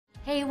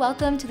Hey,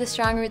 welcome to the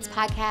Strong Roots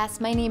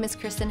podcast. My name is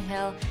Kristen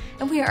Hill,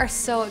 and we are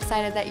so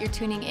excited that you're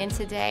tuning in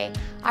today.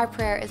 Our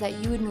prayer is that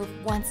you would move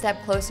one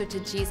step closer to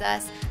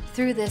Jesus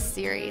through this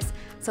series.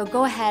 So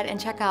go ahead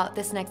and check out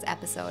this next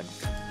episode.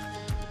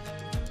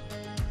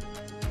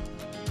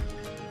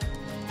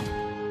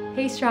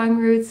 Hey, Strong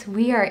Roots.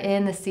 We are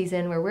in the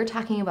season where we're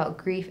talking about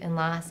grief and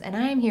loss, and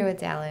I am here with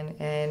Dallin.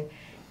 And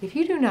if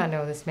you do not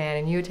know this man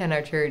and you attend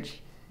our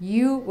church,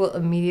 you will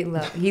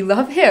immediately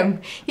love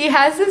him. He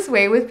has this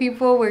way with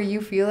people where you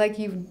feel like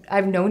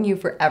I've known you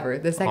forever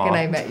the second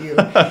I met you.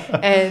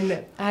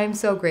 And I'm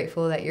so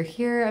grateful that you're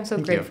here. I'm so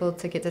grateful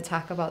to get to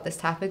talk about this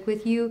topic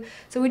with you.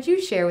 So would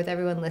you share with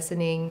everyone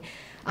listening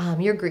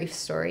your grief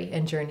story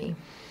and journey?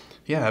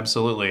 Yeah,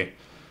 absolutely.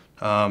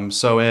 I'll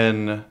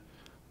start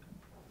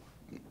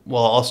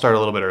a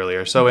little bit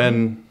earlier. So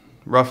in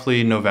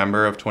roughly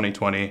November of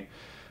 2020,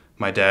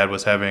 my dad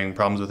was having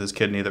problems with his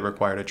kidney that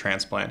required a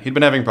transplant. He'd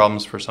been having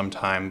problems for some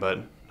time, but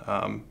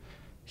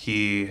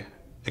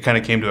it kind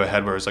of came to a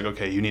head where it was like,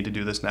 okay, you need to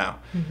do this now.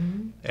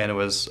 Mm-hmm. And it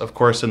was, of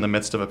course, in the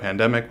midst of a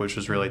pandemic, which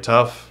was really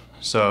tough.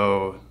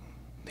 So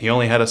he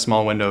only had a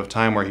small window of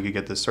time where he could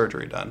get this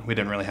surgery done. We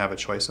didn't really have a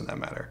choice in that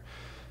matter.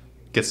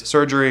 Gets the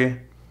surgery,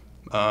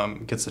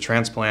 gets the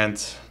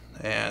transplant,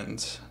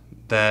 and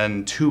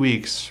then 2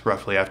 weeks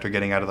roughly after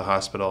getting out of the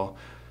hospital,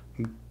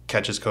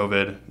 catches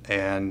COVID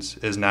and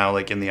is now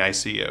in the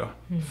ICU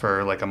for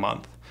a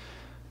month.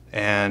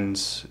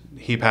 And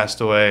he passed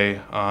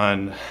away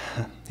on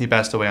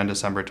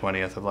December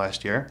 20th of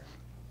last year.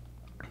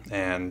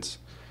 And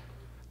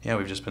yeah,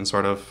 we've just been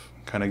sort of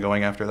kind of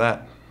going after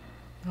that.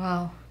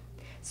 Wow.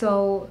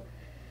 So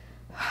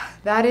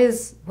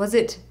was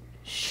it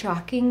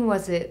shocking?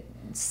 Was it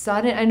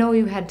sudden? I know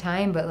you had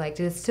time, but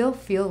did it still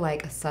feel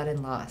like a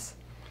sudden loss?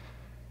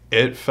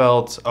 It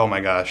felt, oh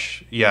my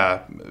gosh,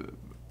 yeah.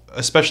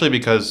 Especially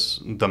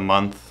because the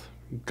month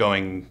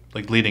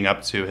leading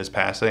up to his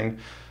passing,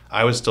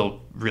 I was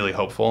still really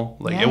hopeful.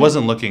 It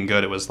wasn't looking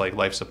good. It was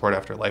life support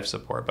after life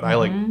support. But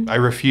I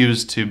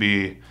refused to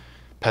be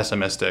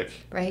pessimistic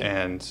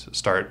and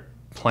start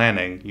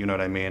planning, you know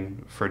what I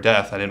mean, for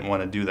death. I didn't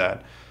want to do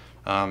that.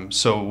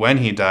 So when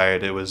he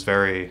died, it was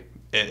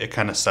it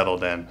kind of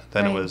settled in.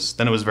 Then it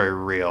was very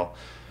real.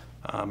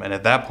 And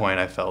at that point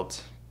I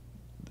felt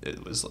it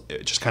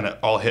just kind of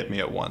all hit me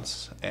at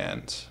once.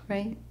 And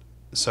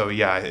so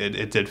yeah,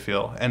 it did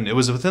feel, and it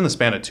was within the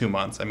span of 2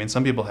 months. I mean,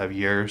 some people have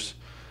years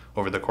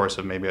over the course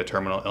of maybe a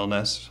terminal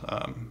illness.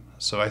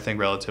 So I think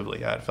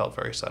relatively, it felt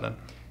very sudden.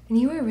 And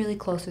you were really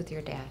close with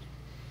your dad,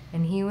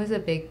 and he was a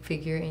big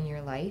figure in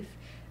your life.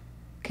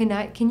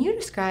 Can you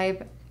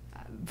describe,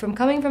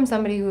 coming from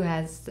somebody who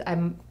I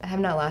have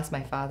not lost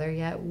my father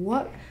yet,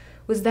 what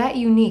was that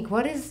unique?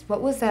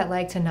 What was that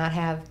like to not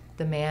have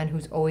the man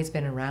who's always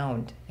been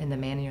around and the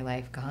man in your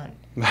life gone?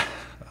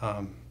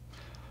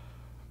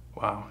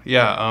 Wow.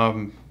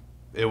 Yeah.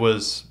 It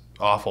was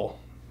awful.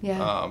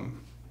 Yeah.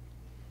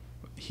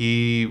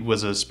 He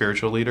was a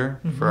spiritual leader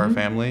for our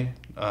family.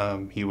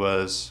 He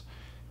was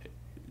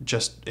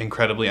just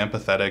incredibly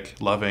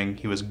empathetic, loving.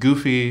 He was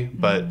goofy,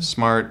 but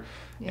smart,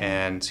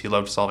 and he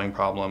loved solving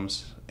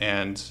problems.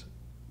 And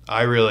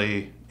I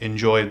really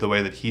enjoyed the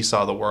way that he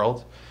saw the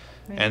world.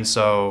 Right. And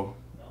so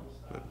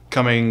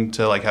coming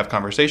to have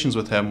conversations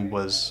with him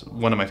was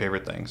one of my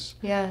favorite things.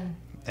 Yeah.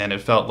 And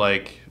it felt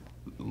like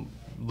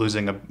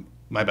losing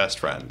my best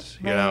friend,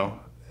 you know,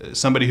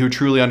 somebody who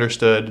truly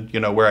understood,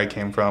 where I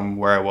came from,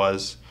 where I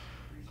was,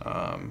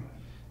 and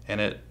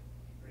it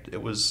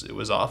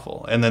was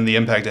awful. And then the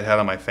impact it had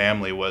on my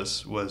family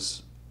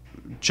was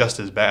just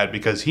as bad,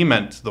 because he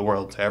meant the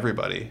world to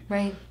everybody.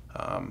 Right.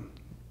 And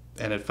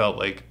it felt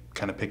like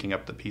kind of picking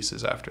up the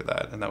pieces after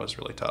that, and that was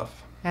really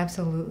tough.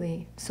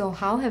 Absolutely. So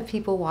how have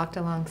people walked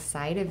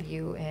alongside of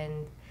you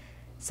and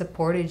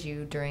supported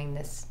you during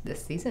this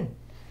season?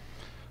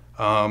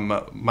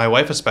 My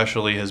wife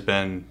especially has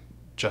been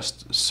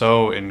just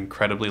so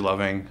incredibly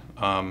loving.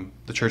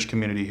 The church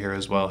community here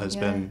as well has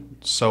been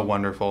so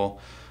wonderful.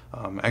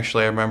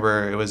 Actually, I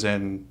remember it was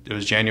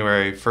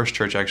January.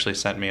 First.church actually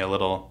sent me a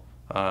little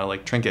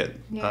trinket.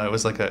 Yeah. It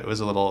was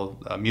a little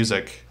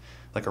music,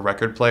 a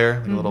record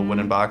player, a little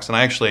wooden box, and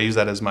I use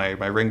that as my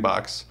ring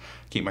box.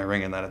 Keep my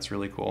ring in that. It's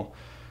really cool.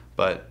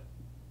 But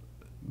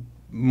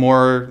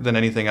more than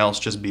anything else,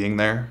 just being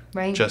there,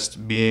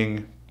 just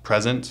being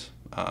present.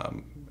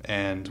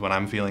 And when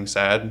I'm feeling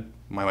sad,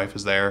 my wife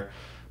is there,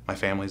 my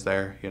family's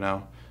there,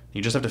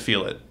 You just have to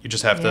feel it. You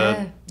just have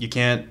to, you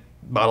can't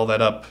bottle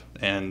that up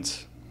and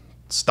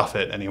stuff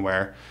it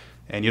anywhere.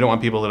 And you don't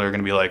want people that are going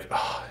to be like,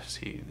 oh, is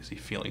he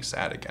feeling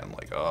sad again?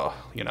 Because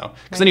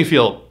then you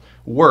feel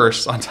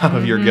worse on top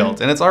of your guilt.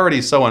 And it's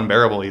already so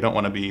unbearable. You don't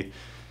want to be,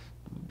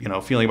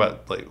 feeling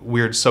about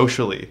weird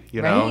socially,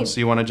 So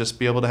you want to just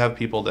be able to have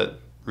people that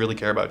really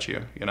care about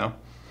you,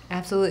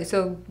 Absolutely.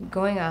 So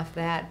going off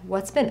that,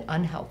 what's been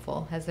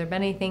unhelpful? Has there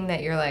been anything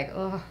that you're like,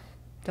 oh,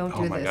 don't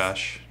do this? Oh my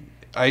gosh.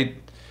 I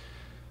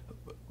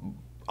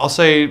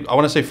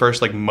want to say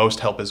first, most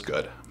help is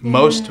good.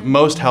 Yeah.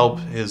 Most help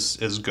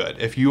is good.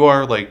 If you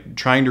are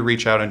trying to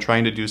reach out and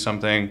trying to do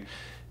something,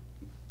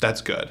 that's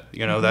good.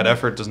 You know, that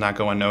effort does not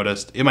go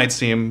unnoticed. It might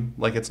seem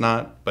like it's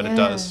not, but it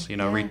does. You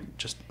know,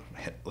 just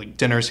like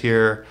dinner's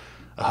here,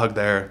 a hug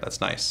there, that's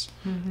nice.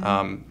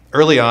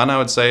 Early on, I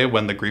would say,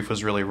 when the grief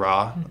was really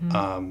raw,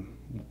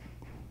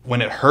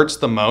 when it hurts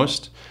the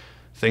most,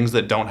 things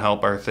that don't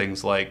help are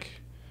things like,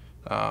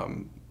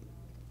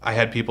 I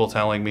had people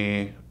telling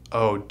me,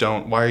 oh,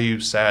 why are you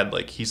sad?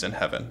 Like, he's in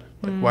heaven.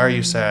 Like, why are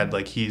you sad?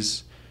 Like,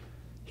 he's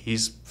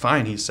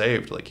fine, he's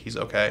saved, like, he's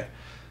okay.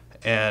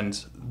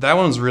 And that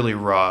one's really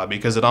raw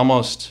because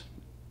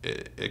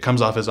it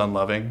comes off as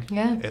unloving.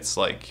 Yeah. It's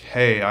like,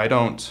 hey, I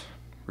don't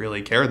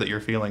really care that you're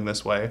feeling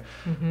this way.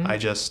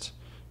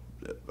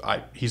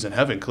 He's in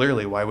heaven,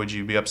 clearly. Why would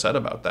you be upset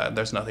about that?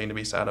 There's nothing to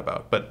be sad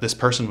about. But this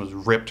person was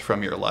ripped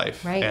from your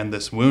life, and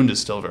this wound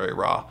is still very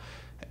raw.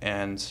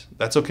 And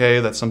that's okay.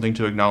 That's something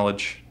to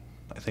acknowledge,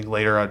 I think,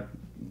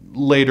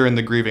 later in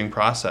the grieving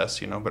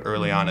process, you know, but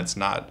early on it's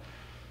not.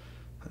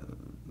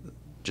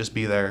 Just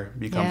be there,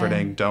 be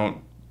comforting.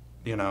 Don't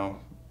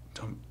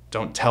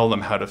tell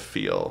them how to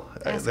feel.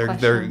 They're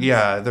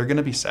going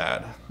to be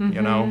sad,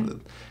 you know.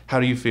 How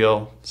do you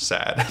feel?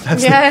 Sad.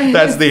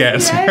 That's the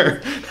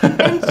answer. Yes.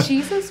 And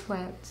Jesus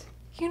wept.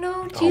 You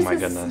know,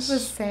 Jesus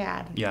was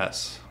sad.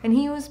 Yes. And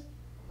he was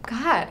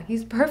God.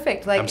 He's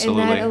perfect. Like,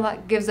 absolutely. And that a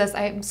lot gives us,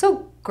 I'm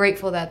so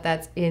grateful that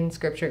that's in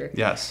Scripture.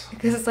 Yes.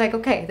 Because it's like,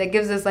 okay, that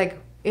gives us like,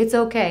 it's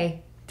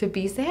okay to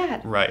be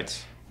sad.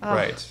 Right.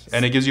 Right.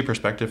 And it gives you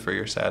perspective for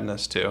your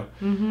sadness too.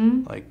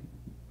 Like,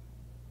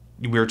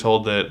 we're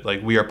told that,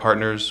 like, we are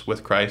partners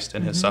with Christ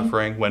in his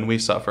suffering when we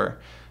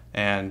suffer.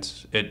 And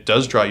it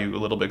does draw you a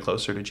little bit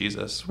closer to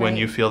Jesus when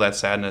you feel that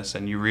sadness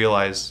and you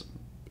realize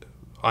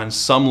on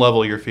some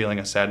level you're feeling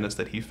a sadness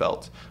that he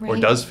felt or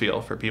does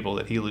feel for people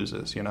that he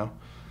loses, you know.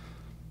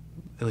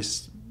 At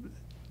least,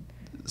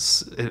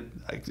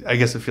 I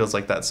guess it feels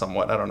like that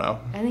somewhat. I don't know.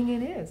 I think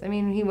it is. I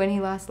mean, when he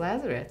lost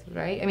Lazarus,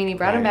 right? I mean, he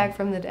brought him back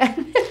from the dead.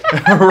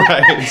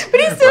 Right. But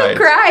he still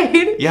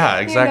cried. Yeah,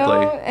 exactly.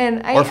 You know?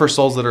 And or for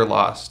souls that are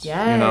lost.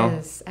 Yes, you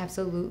know?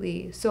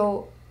 Absolutely.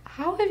 So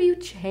how have you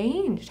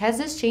changed? Has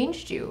this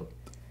changed you?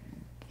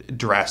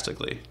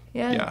 Drastically.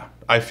 Yeah. Yeah.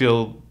 I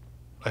feel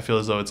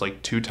as though it's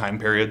like 2 time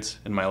periods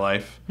in my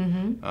life,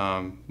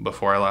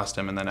 before I lost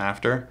him and then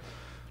after.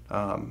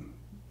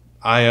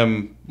 I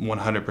am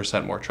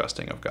 100% more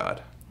trusting of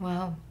God.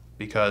 Wow.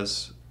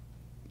 Because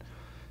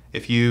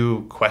if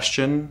you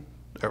question,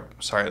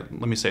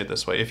 let me say it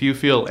this way. If you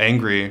feel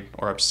angry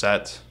or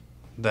upset,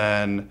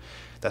 then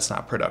that's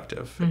not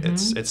productive.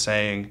 It's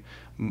saying,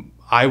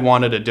 I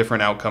wanted a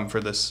different outcome for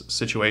this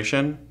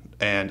situation,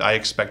 and I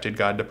expected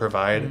God to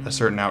provide a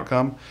certain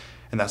outcome,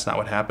 and that's not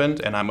what happened,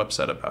 and I'm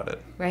upset about it.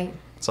 Right.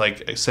 It's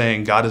like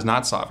saying God is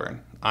not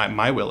sovereign.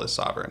 My will is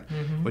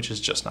sovereign, which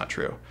is just not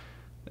true.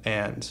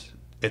 And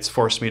it's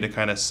forced me to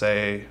kind of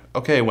say,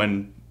 okay,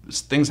 when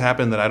things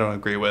happen that I don't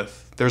agree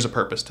with, there's a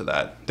purpose to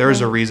that. There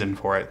is a reason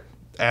for it.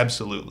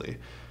 Absolutely.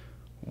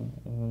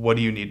 What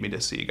do you need me to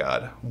see,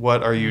 God?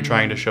 What are you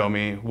trying to show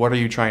me? What are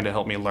you trying to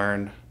help me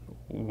learn?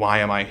 Why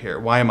am I here?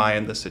 Why am I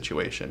in this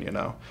situation, you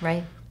know?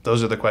 Right.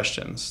 Those are the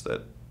questions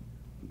that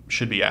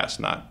should be asked,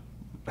 not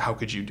how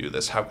could you do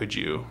this? How could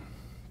you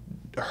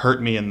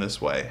hurt me in this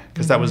way?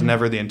 Because that was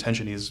never the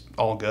intention. He's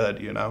all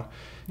good, you know?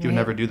 He would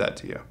never do that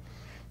to you.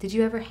 Did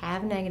you ever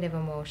have negative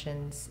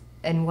emotions?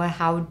 And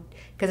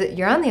because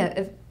you're on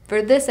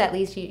for this at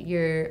least,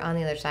 you're on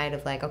the other side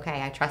of like,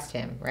 okay, I trust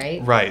him,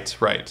 right?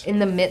 Right. In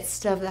the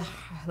midst of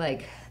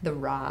the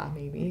raw,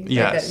 maybe.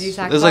 Yes. This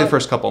is like the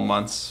first couple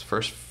months,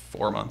 first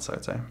 4 months,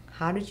 I'd say.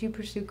 How did you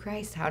pursue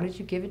Christ? How did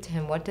you give it to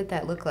him? What did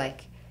that look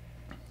like?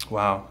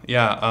 Wow.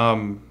 Yeah.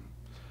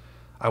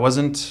 I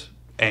wasn't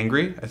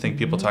angry. I think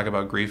people talk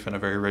about grief in a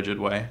very rigid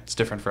way. It's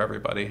different for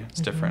everybody.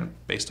 It's different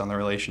based on the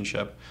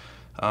relationship.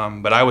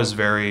 But I was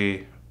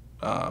very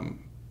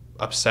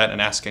upset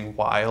and asking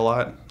why a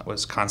lot. I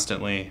was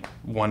constantly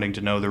wanting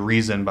to know the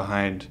reason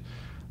behind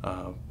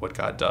what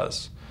God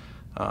does.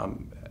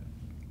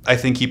 I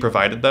think he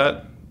provided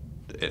that,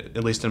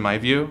 at least in my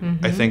view.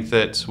 I think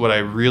that what I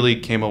really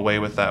came away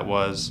with that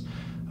was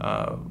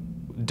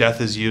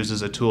death is used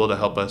as a tool to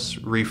help us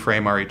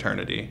reframe our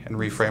eternity and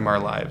reframe our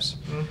lives.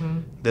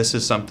 This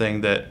is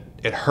something that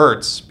it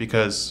hurts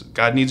because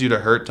God needs you to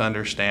hurt to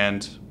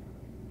understand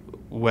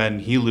when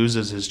he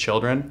loses his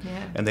children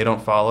and they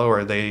don't follow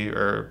or they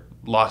are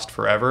lost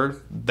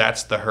forever.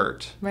 That's the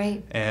hurt.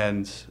 Right.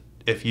 And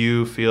if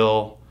you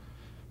feel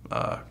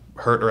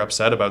hurt or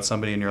upset about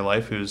somebody in your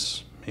life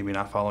who's maybe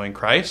not following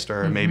Christ,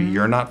 or maybe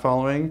you're not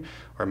following,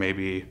 or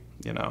maybe,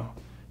 you know,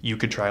 you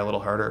could try a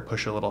little harder,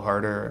 push a little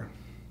harder.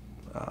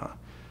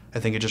 I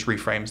think it just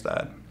reframes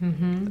that.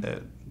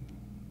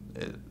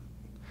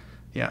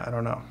 Yeah, I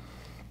don't know.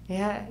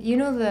 Yeah, you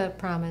know the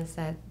promise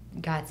that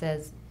God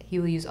says he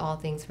will use all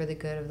things for the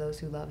good of those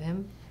who love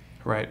him.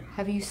 Right.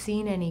 Have you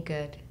seen any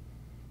good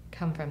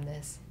come from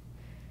this?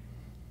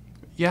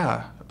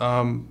 Yeah.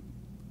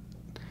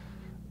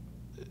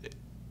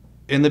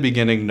 In the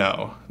beginning,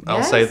 no.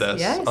 I'll say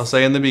this. Yes. I'll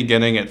say in the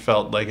beginning, it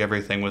felt like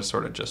everything was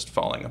sort of just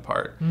falling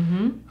apart.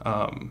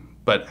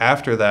 But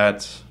after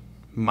that,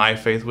 my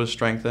faith was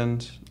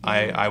strengthened.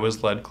 I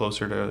was led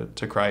closer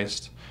to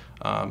Christ.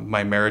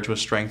 My marriage was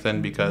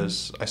strengthened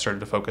because I started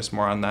to focus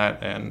more on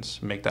that and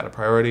make that a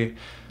priority.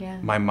 Yeah.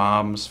 My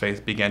mom's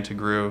faith began to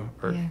grow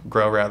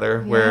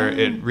where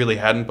it really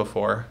hadn't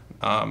before.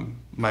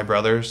 My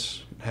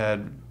brothers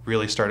had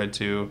really started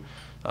to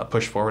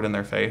push forward in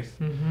their faith,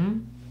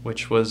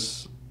 which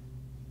was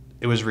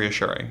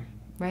reassuring.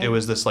 Right. It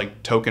was this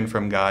like token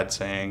from God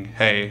saying,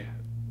 hey,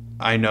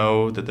 I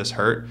know that this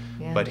hurt,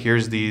 but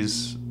here's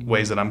these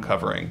ways that I'm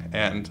covering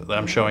and that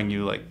I'm showing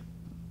you, like,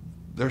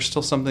 there's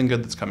still something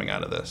good that's coming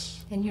out of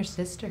this. And your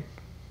sister.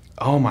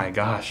 Oh my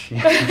gosh.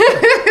 Yeah.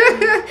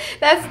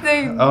 That's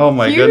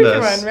the huge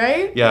goodness. one,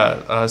 right?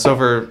 Yeah. So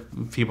for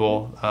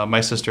people,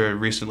 my sister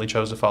recently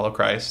chose to follow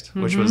Christ,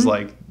 which was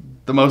like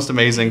the most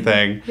amazing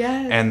thing.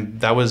 Yes.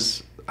 And that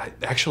was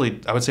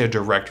actually, I would say, a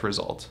direct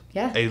result.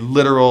 Yeah. A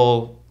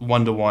literal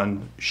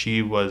one-to-one.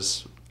 She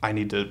was, I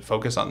need to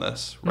focus on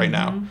this right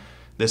now.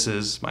 This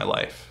is my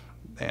life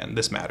and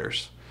this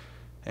matters.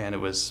 And it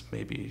was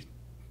maybe,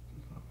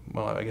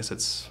 well, I guess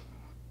it's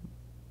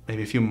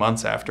maybe a few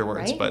months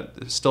afterwards, but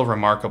it's still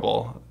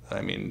remarkable.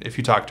 I mean, if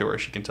you talk to her,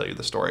 she can tell you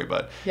the story,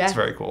 but it's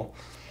very cool.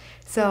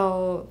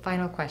 So,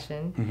 final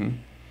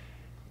question.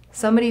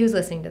 Somebody who's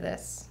listening to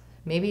this,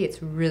 maybe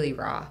it's really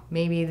raw.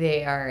 Maybe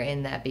they are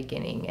in that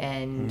beginning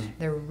and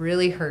they're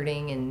really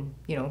hurting and,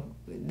 you know,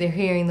 they're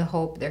hearing the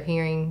hope,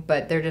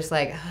 but they're just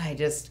like, oh, I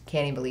just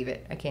can't even believe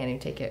it. I can't even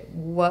take it.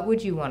 What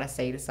would you want to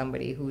say to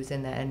somebody who's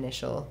in that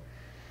initial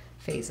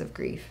phase of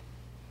grief?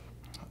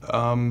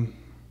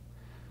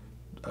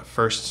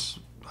 First,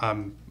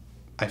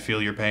 I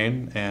feel your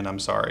pain and I'm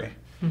sorry.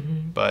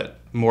 But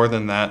more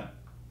than that,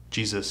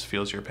 Jesus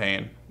feels your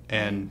pain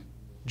and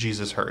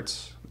Jesus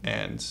hurts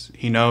and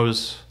he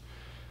knows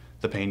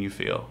the pain you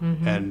feel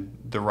and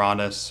the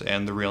rawness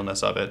and the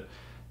realness of it,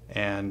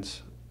 and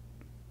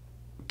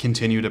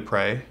continue to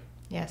pray.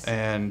 Yes.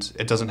 And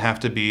it doesn't have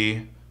to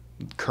be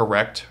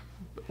correct,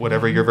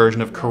 whatever your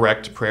version of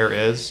correct prayer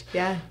is.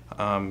 Yeah.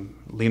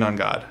 Lean on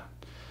God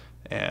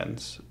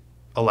and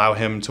allow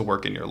him to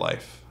work in your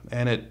life.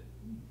 And it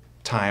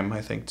time,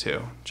 I think,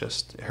 too.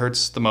 Just it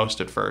hurts the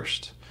most at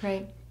first.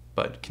 Right.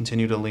 But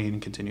continue to lean,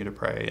 continue to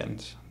pray,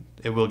 and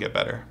it will get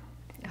better.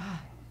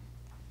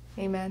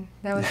 Amen.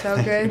 That was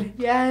so good.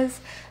 Yes.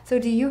 So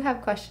do you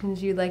have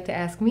questions you'd like to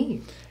ask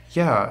me?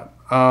 Yeah.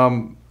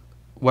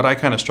 What I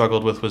kind of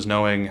struggled with was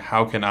knowing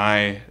how can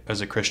I,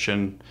 as a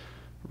Christian,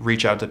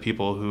 reach out to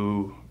people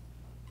who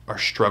are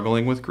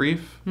struggling with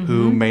grief,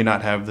 who may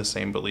not have the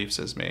same beliefs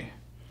as me.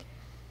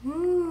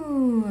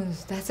 Ooh,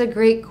 that's a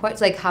great question.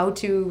 Like how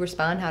to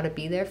respond, how to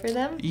be there for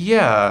them?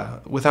 Yeah,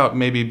 without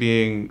maybe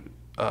being,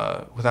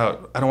 I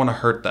don't want to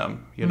hurt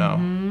them, you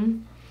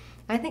know?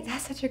 I think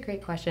that's such a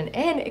great question.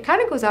 And it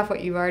kind of goes off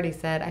what you've already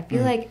said. I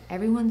feel like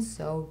everyone's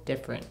so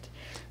different.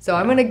 So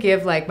I'm going to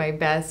give like my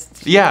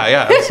best answer.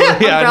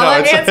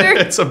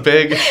 It's a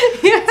big,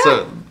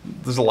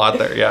 there's a lot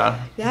there,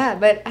 yeah. Yeah,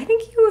 but I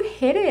think you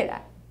hit it.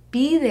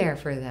 Be there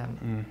for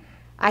them.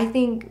 I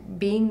think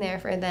being there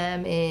for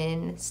them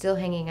in still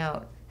hanging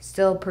out,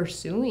 still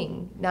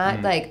pursuing,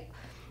 not like,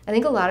 I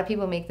think a lot of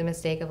people make the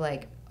mistake of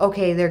like,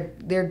 okay,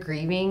 they're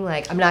grieving,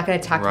 like I'm not going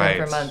to talk to them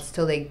for months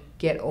till they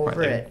get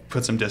over it.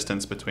 Put some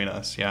distance between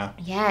us, yeah.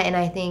 Yeah, and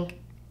I think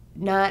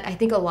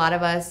a lot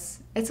of us,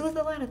 it's with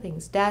a lot of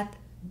things, death,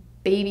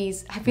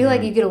 babies, I feel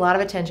like you get a lot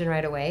of attention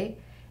right away,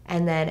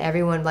 and then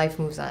life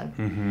moves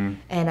on.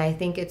 And I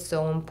think it's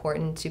so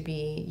important to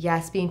be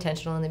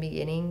intentional in the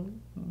beginning,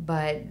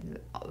 but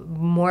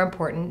more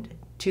important,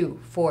 2,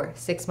 4,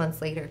 6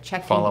 months later,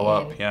 checking follow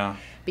up, yeah.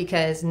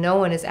 Because no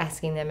one is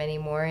asking them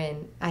anymore.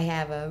 And I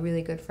have a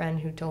really good friend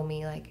who told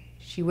me, like,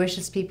 she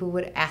wishes people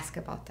would ask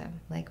about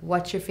them. Like,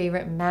 what's your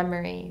favorite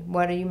memory?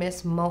 What do you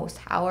miss most?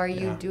 How are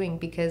you doing?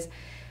 Because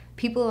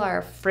people are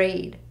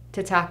afraid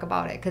to talk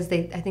about it because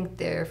I think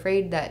they're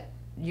afraid that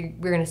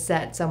we're going to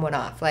set someone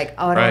off. Like,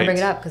 oh, I don't want to bring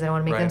it up because I don't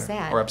want to make them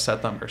sad. Or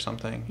upset them or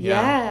something.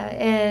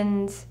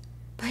 Yeah,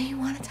 but you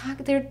want to talk.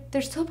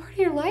 They're still part of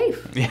your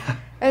life. Yeah.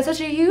 It's such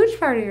a huge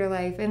part of your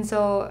life. And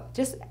so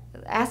just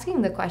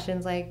asking the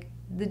questions like,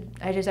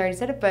 I just already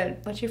said it, but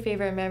what's your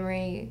favorite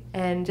memory?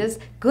 And just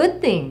good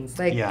things.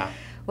 Like,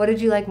 what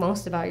did you like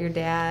most about your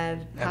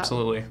dad?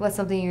 Absolutely. What's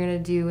something you're going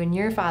to do in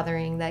your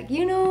fathering that,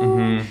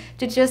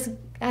 to just,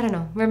 I don't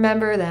know,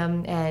 remember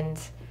them and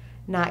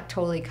not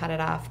totally cut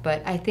it off.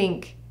 But I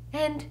think,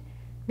 and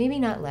maybe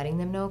not letting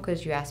them know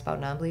because you asked about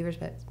non-believers,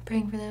 but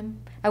praying for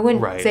them. I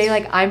wouldn't say,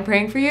 like, I'm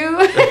praying for you.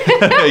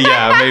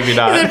 Yeah, maybe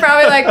not. Because it's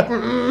probably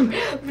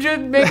like,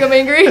 just make them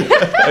angry.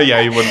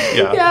 Yeah, you wouldn't,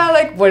 Yeah,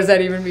 like, what does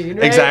that even mean,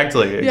 right?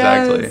 Exactly.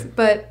 Yes,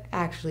 but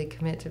actually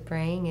commit to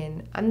praying.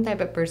 And I'm the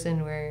type of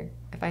person where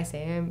if I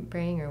say I'm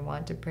praying or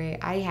want to pray,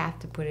 I have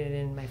to put it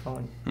in my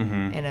phone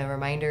in a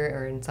reminder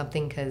or in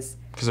something because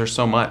there's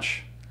so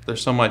much.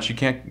 There's so much. You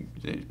can't,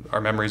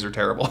 our memories are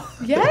terrible.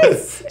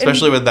 Yes.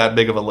 Especially with that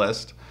big of a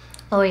list.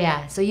 Oh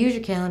yeah, so use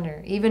your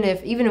calendar, even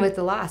with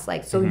the loss,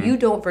 like so you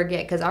don't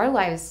forget, because our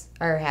lives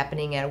are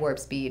happening at warp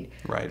speed.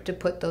 Right. To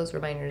put those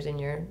reminders in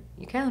your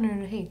calendar,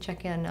 hey,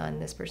 check in on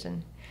this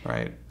person.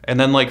 Right. And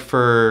then like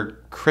for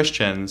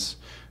Christians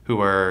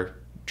who are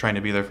trying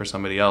to be there for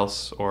somebody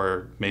else,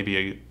 or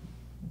maybe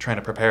trying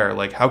to prepare,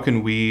 like how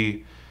can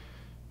we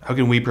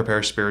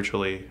prepare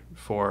spiritually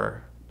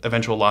for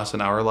eventual loss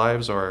in our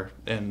lives or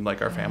in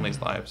like our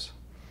families' lives?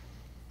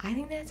 I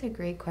think that's a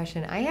great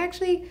question.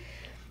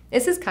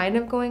 This is kind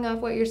of going off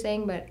what you're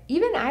saying, but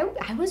even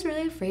I was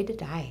really afraid to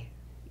die,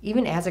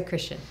 even as a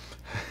Christian.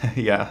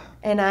 Yeah.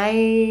 And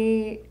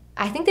I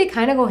think they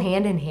kind of go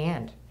hand in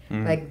hand.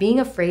 Like being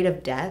afraid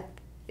of death,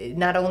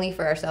 not only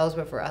for ourselves,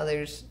 but for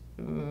others,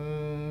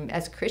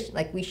 as Christian,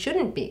 like we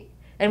shouldn't be.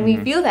 And we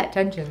feel that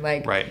tension.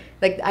 Like, right.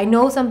 Like I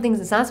know some things,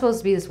 it's not supposed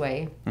to be this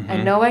way. I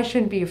know I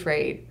shouldn't be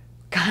afraid.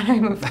 God,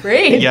 I'm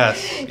afraid.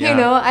 Yes. Yeah. You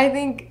know, I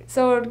think,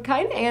 so to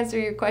kind of answer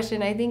your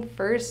question, I think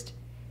first,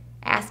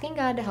 asking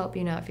God to help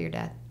you not fear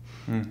death.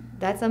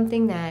 That's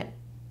something that,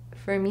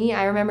 for me,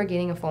 I remember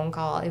getting a phone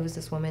call. It was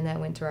this woman that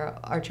went to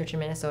our church in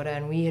Minnesota,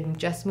 and we had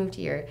just moved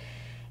here,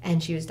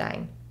 and she was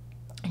dying.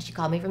 And she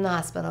called me from the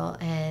hospital,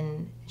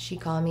 and she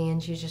called me,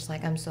 and she was just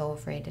like, I'm so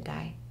afraid to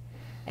die.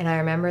 And I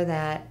remember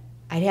that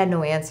I had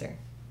no answer.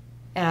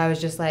 And I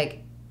was just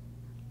like,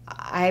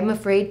 I'm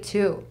afraid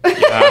too.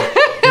 Yeah.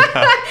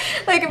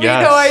 Like, Yes. you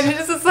know, I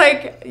just was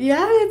like,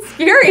 yeah, it's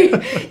scary,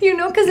 you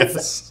know, because Yes.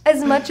 it's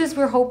as much as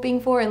we're hoping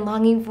for and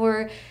longing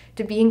for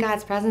to be in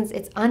God's presence,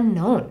 it's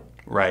unknown.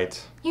 Right.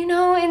 You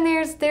know, and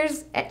there's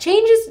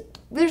changes,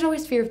 there's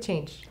always fear of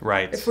change.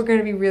 Right. If we're going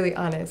to be really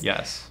honest.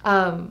 Yes.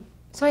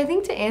 So I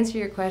think to answer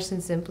your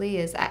question simply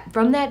is,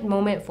 from that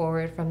moment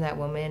forward, from that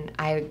woman,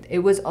 it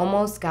was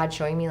almost God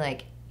showing me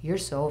like, you're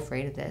so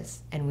afraid of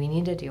this, and we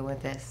need to deal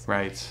with this.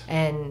 Right.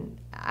 And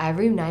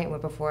every night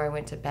before I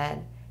went to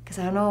bed, because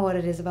I don't know what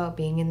it is about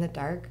being in the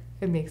dark,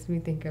 it makes me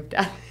think of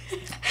death.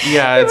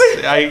 Yeah,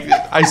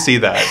 I see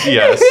that.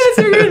 Yes. It's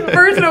a weird,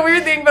 personal,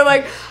 weird thing, but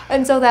like,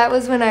 and so that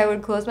was when I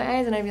would close my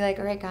eyes and I'd be like,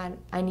 all right, God,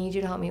 I need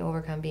you to help me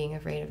overcome being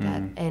afraid of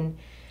death. And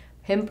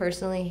him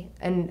personally,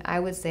 and I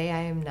would say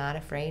I am not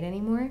afraid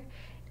anymore.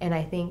 And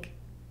I think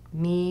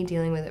me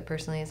dealing with it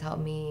personally has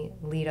helped me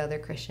lead other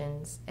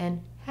Christians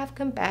and have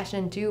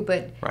compassion too,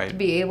 but to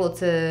be able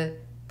to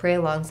pray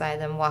alongside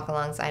them, walk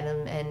alongside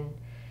them, and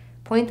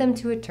point them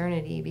to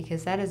eternity,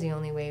 because that is the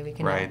only way we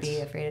can not be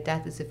afraid of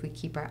death, is if we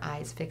keep our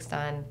eyes fixed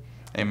on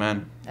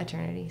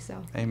eternity.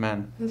 So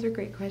Amen. Those are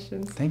great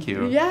questions. Thank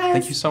you. Yes.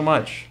 Thank you so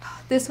much.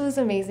 This was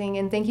amazing,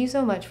 and thank you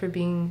so much for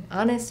being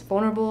honest,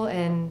 vulnerable,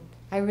 and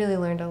I really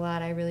learned a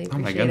lot. I really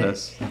appreciate it. Oh my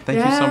goodness. Thank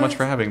you so much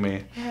for having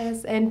me.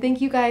 Yes, and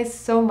thank you guys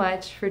so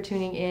much for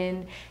tuning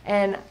in.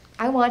 And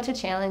I want to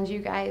challenge you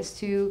guys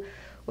to,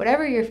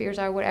 whatever your fears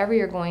are, whatever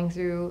you're going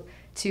through,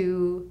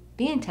 to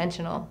be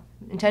intentional.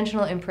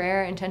 Intentional in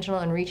prayer,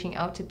 intentional in reaching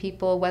out to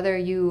people, whether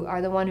you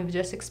are the one who's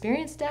just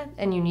experienced death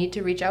and you need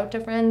to reach out to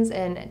friends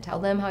and tell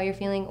them how you're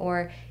feeling,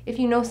 or if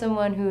you know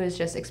someone who has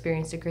just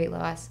experienced a great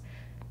loss,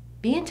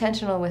 be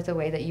intentional with the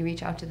way that you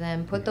reach out to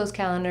them. Put those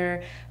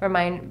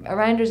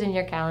reminders in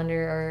your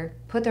calendar, or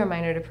put the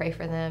reminder to pray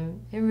for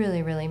them. It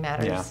really, really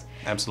matters. Yeah,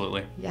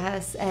 absolutely.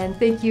 Yes, and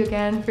thank you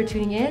again for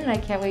tuning in, and I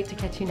can't wait to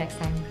catch you next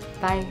time.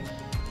 Bye.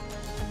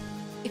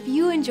 If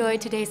you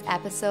enjoyed today's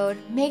episode,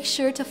 make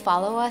sure to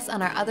follow us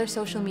on our other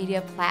social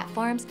media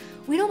platforms.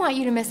 We don't want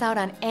you to miss out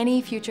on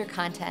any future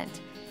content.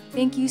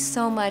 Thank you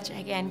so much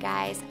again,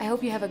 guys. I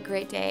hope you have a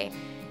great day.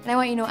 And I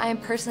want you to know I am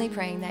personally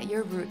praying that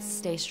your roots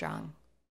stay strong.